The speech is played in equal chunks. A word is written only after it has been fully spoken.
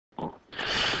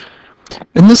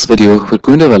In this video, we're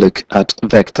going to have a look at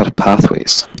vector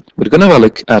pathways. We're going to have a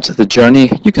look at the journey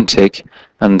you can take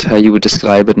and how you would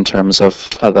describe it in terms of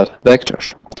other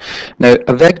vectors. Now,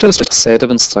 a vector is just a set of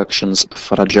instructions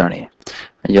for a journey.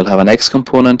 And you'll have an x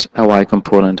component, a y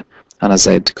component, and a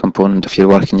z component if you're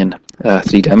working in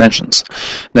 3 dimensions.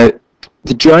 Now,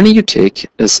 the journey you take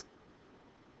is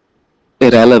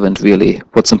irrelevant, really.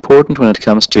 What's important when it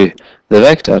comes to the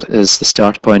vector is the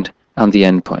start point and the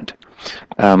end point.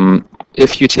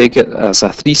 If you take it as a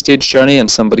 3-stage journey and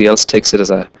somebody else takes it as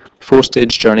a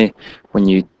 4-stage journey, when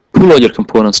you pull all your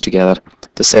components together,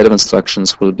 the set of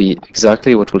instructions will be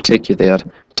exactly what will take you there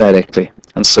directly.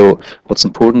 And so what's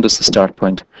important is the start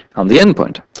point and the end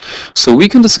point. So we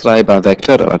can describe a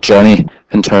vector or a journey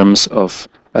in terms of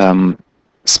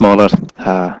smaller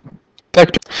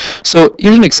vectors. So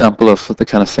here's an example of the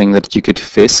kind of thing that you could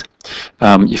face.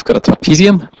 You've got a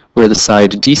trapezium where the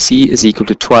side DC is equal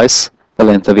to twice the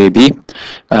length of AB.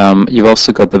 You've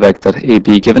also got the vector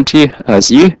AB given to you as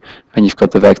U, and you've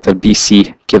got the vector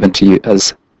BC given to you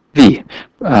as V,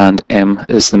 and M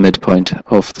is the midpoint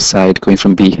of the side going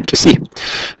from B to C.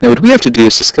 Now what we have to do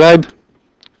is describe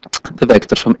the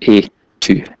vector from A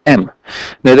to M.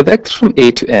 Now the vector from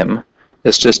A to M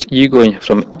is just you going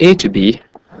from A to B,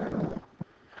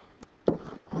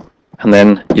 and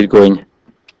then you're going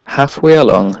halfway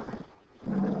along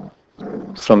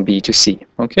from B to C.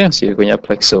 Okay, so you're going up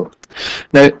like so.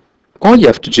 Now, all you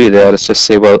have to do there is just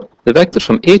say, well, the vector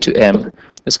from A to M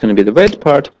is going to be the red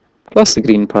part plus the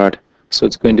green part, so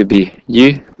it's going to be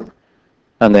U,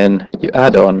 and then you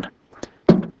add on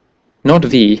not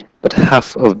V, but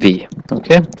half of V.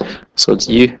 Okay, so it's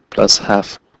U plus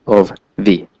half of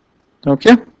V.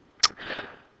 Okay,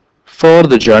 for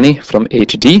the journey from A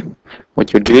to D,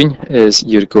 what you're doing is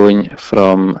you're going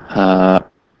from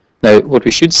now, what we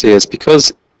should say is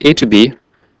because A to B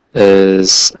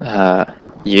is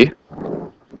U,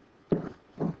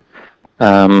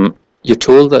 you're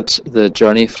told that the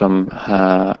journey from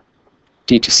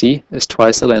D to C is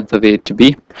twice the length of A to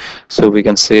B. So we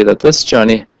can say that this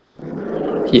journey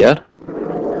here,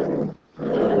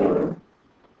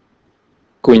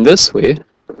 going this way,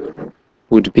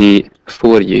 would be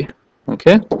 4U,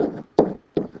 okay?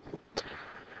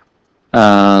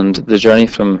 And the journey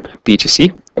from B to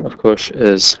C, of course,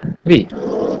 is V.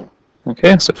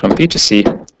 Okay, so from B to C,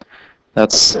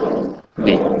 that's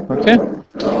V. Okay.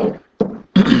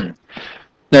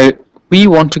 Now we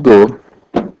want to go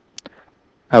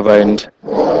around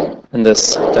in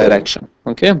this direction.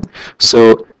 Okay,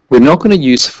 so we're not going to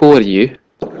use 4U.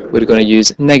 We're going to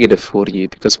use negative 4U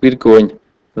because we're going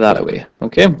that way.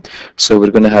 Okay, so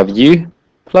we're going to have U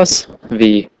plus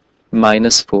V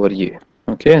minus 4U.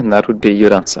 Okay, and that would be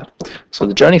your answer. So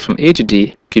the journey from A to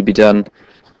D could be done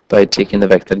by taking the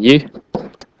vector U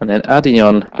and then adding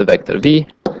on the vector V,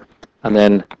 and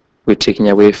then we're taking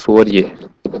away 4U.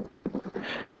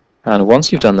 And once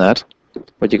you've done that,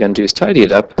 what you can do is tidy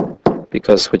it up,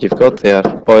 because what you've got there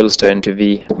boils down to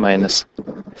V minus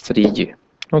 3U.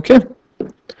 Okay.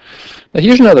 Now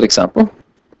here's another example.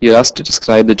 You're asked to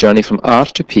describe the journey from R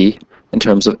to P in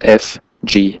terms of F,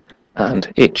 G,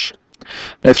 and H.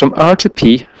 Now from R to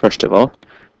P, first of all,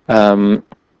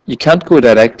 you can't go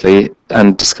directly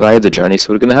and describe the journey,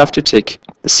 so we're going to have to take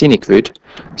the scenic route.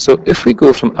 So if we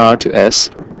go from R to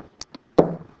S,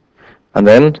 and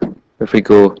then if we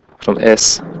go from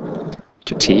S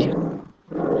to T,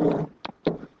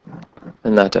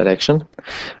 in that direction,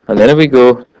 and then if we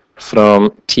go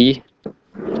from T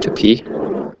to P,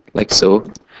 like so,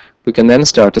 we can then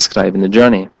start describing the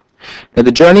journey. Now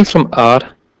the journey from R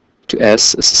to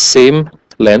S is the same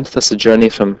length as the journey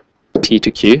from P to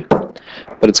Q,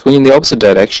 but it's going in the opposite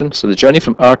direction. So the journey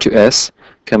from R to S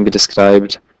can be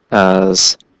described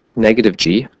as negative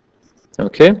G.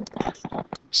 Okay,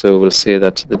 so we'll say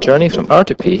that the journey from R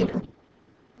to P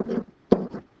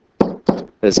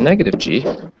is negative G,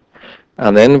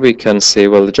 and then we can say,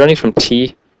 well, the journey from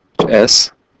T to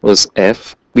S was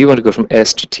F. We want to go from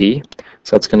S to T,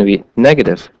 so that's going to be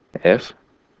negative F.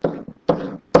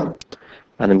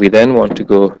 And we then want to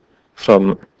go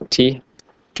from T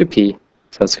to P,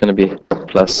 so that's going to be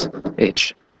plus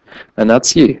H. And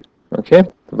that's U. Okay?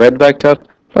 The red vector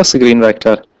plus the green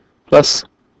vector plus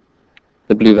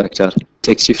the blue vector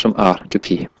takes you from R to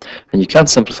P. And you can't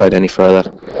simplify it any further,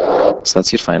 so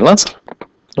that's your final answer.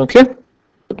 Okay?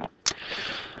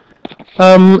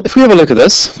 If we have a look at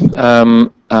this,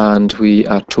 and we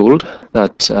are told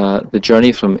that the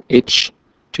journey from H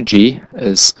to G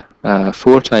is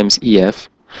 4 times EF.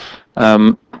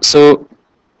 So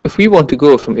if we want to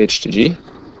go from H to G,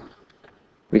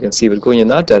 we can see we're going in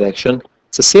that direction.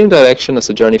 It's the same direction as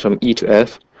the journey from E to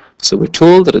F, So we're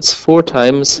told that it's 4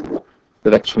 times the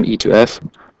vector from E to F,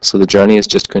 so the journey is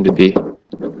just going to be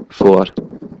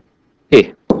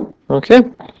 4a. Okay?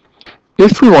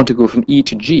 If we want to go from E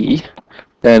to G,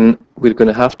 then we're going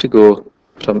to have to go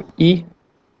from E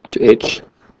to H,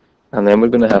 and then we're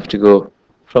going to have to go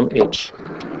from H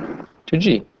to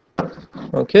G.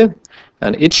 Okay?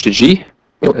 And H to G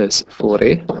is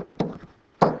 4a.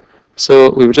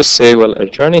 So we would just say, well, our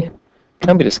journey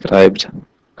can be described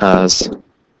as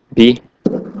B,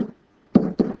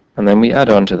 and then we add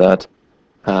on to that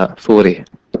 4a.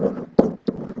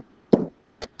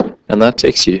 And that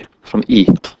takes you from E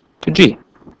to G.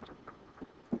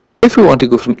 If we want to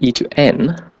go from E to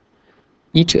N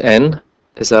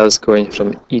is as going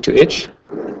from E to H,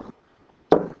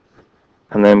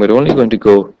 and then we're only going to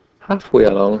go halfway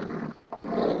along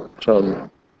from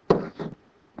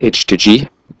H to G.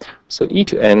 So E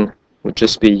to N would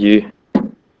just be you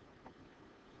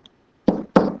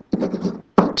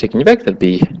taking your vector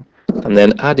B and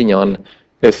then adding on,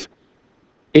 if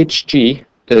HG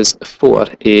is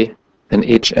 4a, then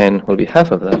HN will be half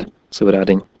of that. So we're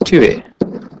adding 2a.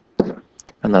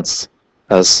 And that's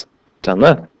as done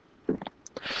there.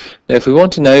 Now if we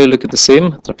want to now look at the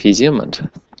same trapezium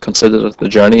and consider the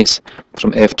journeys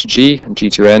from F to G and G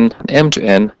to N and M to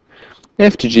N,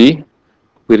 F to G,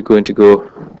 we're going to go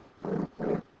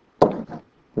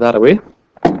that away,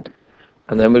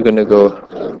 and then we're going to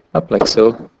go up like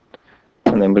so,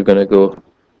 and then we're going to go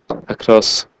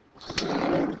across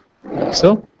like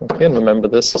so. Okay, and remember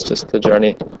this is just the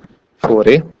journey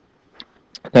 4a.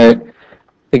 Now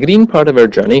the green part of our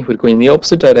journey, we're going in the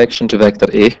opposite direction to vector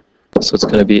A, so it's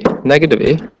going to be negative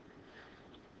a.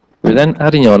 We're then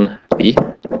adding on b,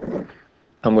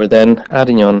 and we're then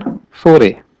adding on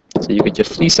 4a. So you get your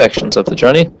 3 sections of the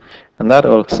journey, and that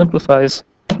all simplifies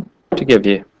to give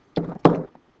you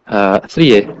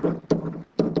 3a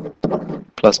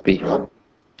plus b.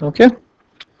 Okay.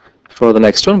 For the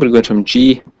next one, we're going from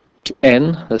G to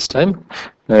N this time.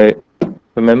 Now,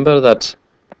 remember that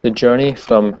the journey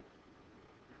from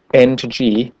N to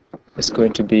G is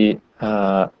going to be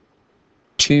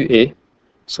 2a.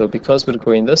 So because we're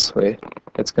going this way,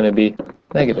 it's going to be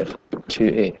negative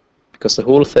 2a, because the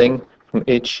whole thing from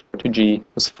H to G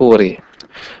was 4a.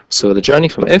 So the journey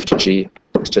from F to G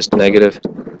is just negative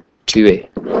 2a.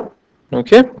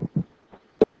 Okay?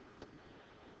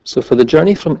 So for the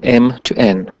journey from M to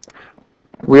N,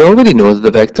 we already know that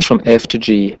the vector from F to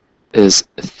G is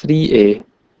 3a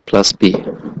plus b.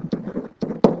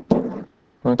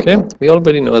 Okay? We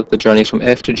already know that the journey from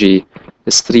F to G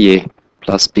is 3a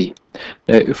plus b.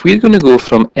 Now, if we're going to go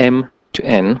from M to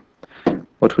N,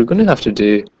 what we're going to have to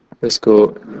do is go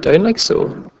down like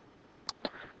so.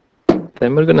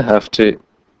 Then we're going to have to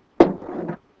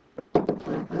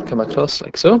come across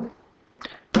like so.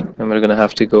 And we're going to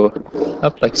have to go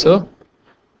up like so.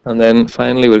 And then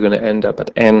finally we're going to end up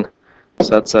at N. So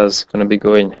that's us going to be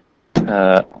going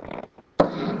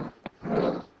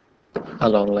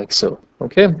along like so.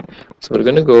 Okay? So we're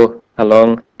going to go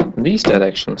along these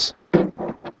directions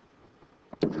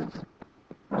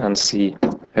and see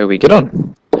how we get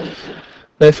on.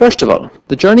 Now, first of all,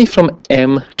 the journey from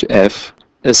M to F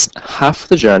is half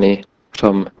the journey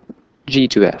from G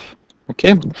to F.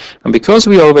 Okay? And because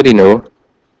we already know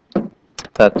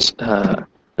that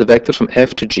the vector from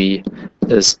F to G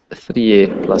is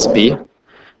 3a plus b,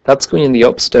 that's going in the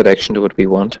opposite direction to what we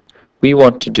want. We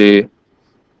want to do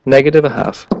negative a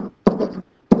half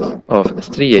of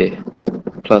 3a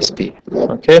plus b,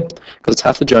 okay? Because it's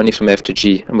half the journey from F to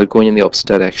G, and we're going in the opposite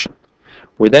direction.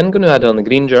 We're then going to add on the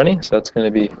green journey, so that's going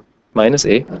to be minus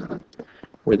a.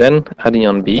 We're then adding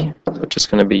on b, which is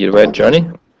going to be your red journey.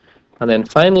 And then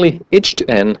finally, H to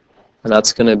N, and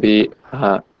that's going to be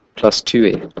plus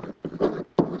 2a.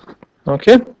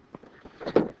 Okay?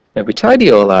 Now, if we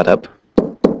tidy all that up,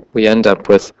 we end up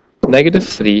with negative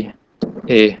 3a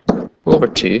over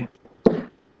 2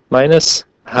 minus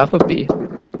half of b.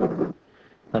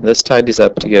 And this tidies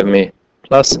up to give me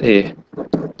plus a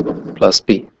plus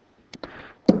b.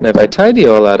 Now, if I tidy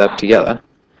all that up together,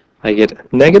 I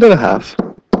get negative a half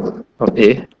of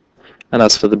a, and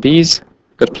as for the b's,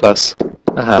 I get plus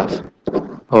a half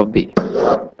of b.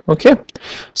 Okay,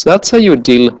 so that's how you would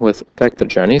deal with vector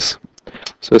journeys.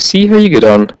 So see how you get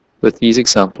on with these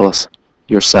examples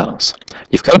yourselves.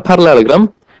 You've got a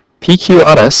parallelogram,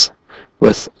 PQRS,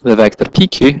 with the vector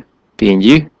PQ being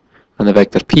u, and the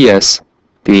vector PS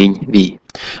being v.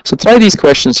 So try these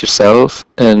questions yourself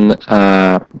in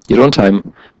your own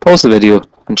time. Pause the video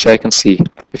and check and see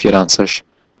if your answers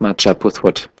match up with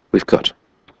what we've got.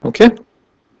 Okay?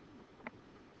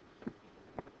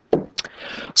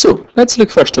 So let's look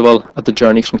first of all at the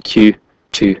journey from Q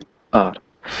to R.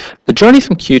 The journey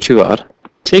from Q to R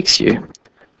takes you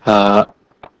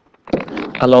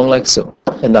along like so,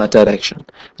 in that direction.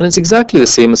 And it's exactly the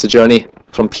same as the journey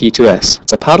from P to S.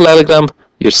 It's a parallelogram,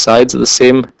 your sides are the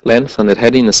same length and they're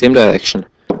heading in the same direction.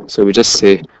 So we just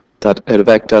say that our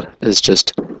vector is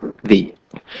just V.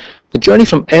 The journey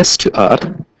from S to R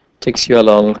takes you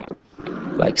along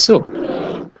like so.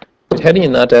 You're heading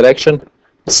in that direction,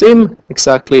 same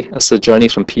exactly as the journey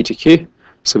from P to Q.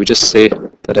 So we just say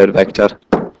that our vector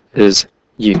is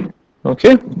U.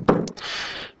 Okay?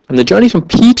 And the journey from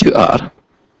P to R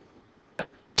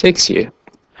takes you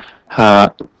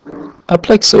up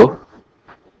like so,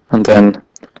 and then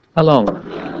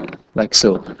along like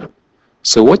so.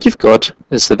 So what you've got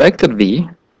is the vector V,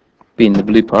 being the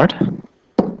blue part,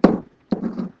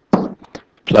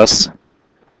 plus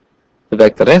the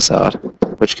vector SR,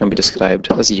 which can be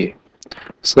described as U.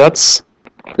 So that's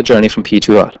the journey from P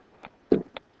to R.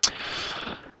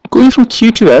 Going from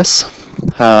Q to S,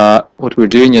 what we're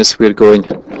doing is we're going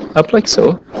up like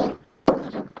so,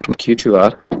 from Q to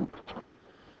R,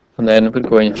 and then we're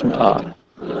going from R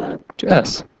to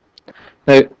S.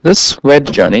 Now, this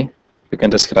wedge journey, we can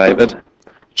describe it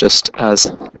just as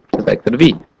the vector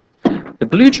V. The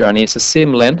blue journey is the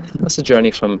same length as the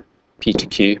journey from P to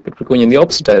Q, but we're going in the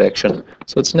opposite direction,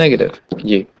 so it's negative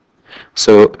U.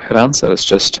 So our answer is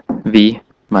just V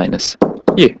minus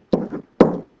U.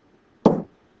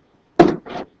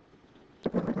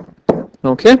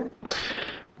 Okay?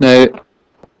 Now,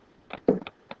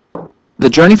 the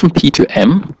journey from P to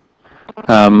M,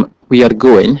 we are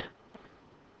going,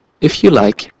 if you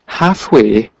like,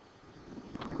 halfway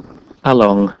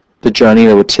along the journey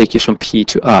that would take you from P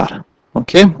to R.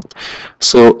 Okay?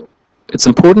 So it's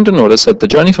important to notice that the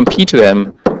journey from P to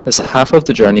M is half of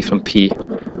the journey from P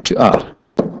to R.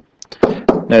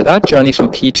 Now that journey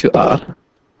from P to R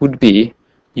would be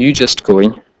you just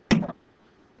going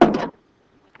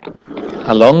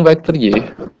along vector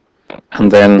U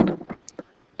and then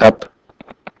up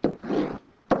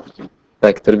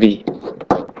vector V.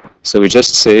 So we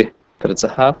just say that it's a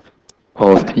half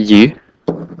of U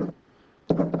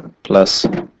plus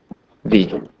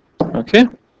V. Okay?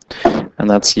 And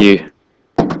that's U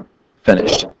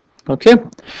finished. Okay?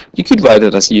 You could write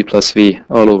it as U plus V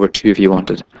all over 2 if you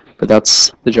wanted, but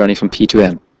that's the journey from P to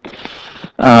M.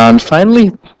 And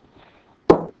finally,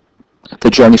 the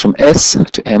journey from S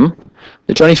to M.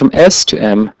 The journey from S to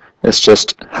M is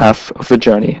just half of the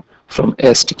journey from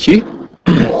S to Q.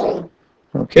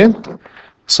 Okay?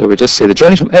 So we just say the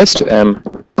journey from S to M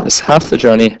is half the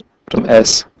journey from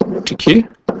S to Q.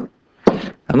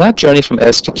 And that journey from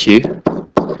S to Q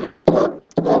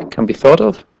can be thought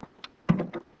of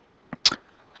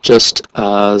just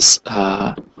as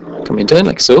coming down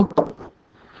like so,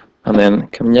 and then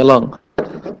coming along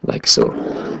like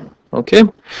so. Okay?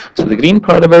 So the green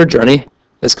part of our journey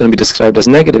is going to be described as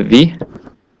negative V,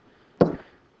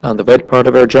 and the red part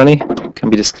of our journey can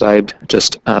be described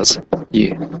just as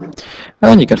U.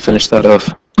 And you can finish that off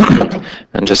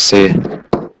and just say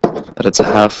that it's a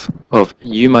half of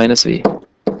U minus V.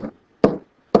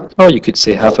 Or you could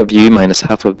say half of U minus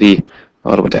half of V,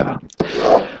 or whatever.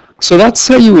 So that's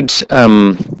how you would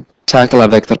tackle a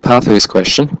vector pathways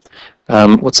question.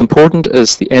 What's important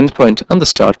is the end point and the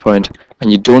start point,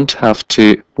 and you don't have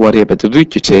to worry about the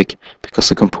route you take because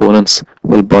the components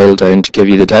will boil down to give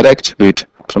you the direct route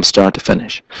from start to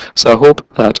finish. So I hope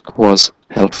that was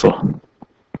helpful.